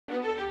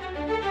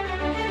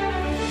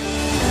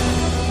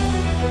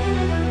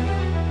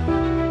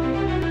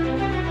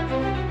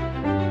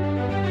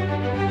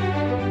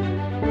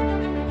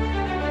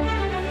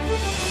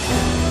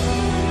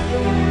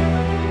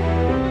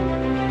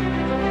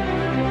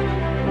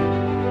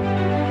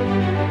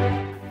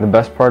The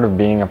best part of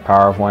being a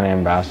Power of One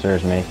ambassador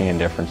is making a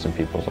difference in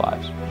people's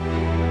lives.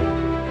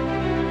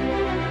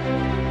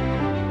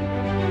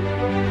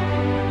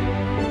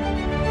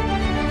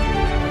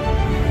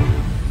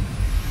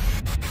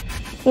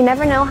 You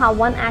never know how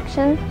one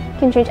action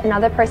can change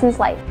another person's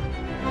life.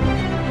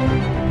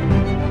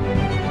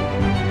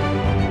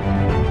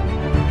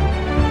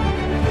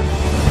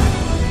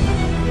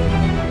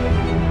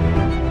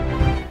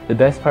 The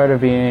best part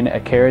of being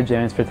a Kara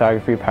Jones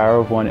Photography Power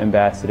of One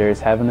ambassador is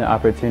having the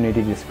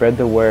opportunity to spread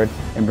the word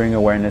and bring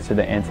awareness to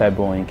the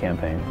anti-bullying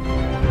campaign.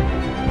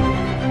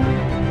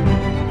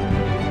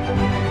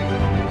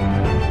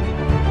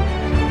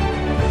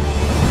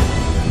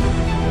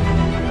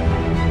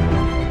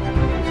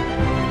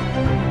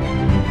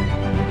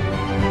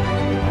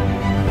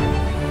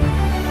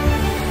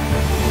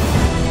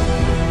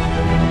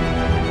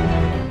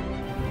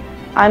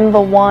 I'm the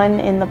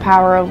one in the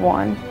Power of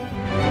One.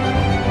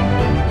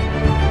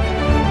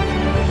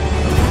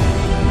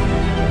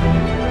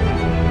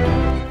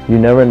 You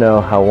never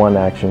know how one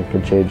action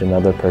could change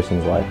another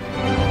person's life.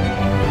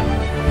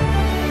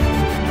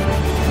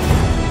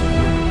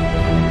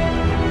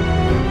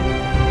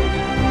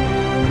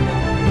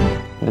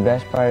 The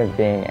best part of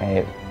being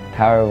a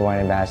Power of One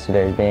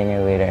ambassador is being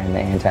a leader in the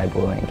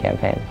anti-bullying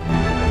campaign.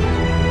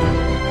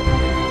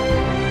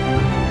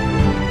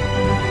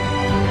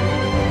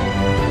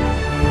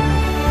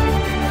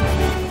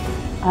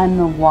 I'm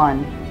the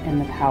one in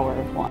the Power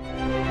of One.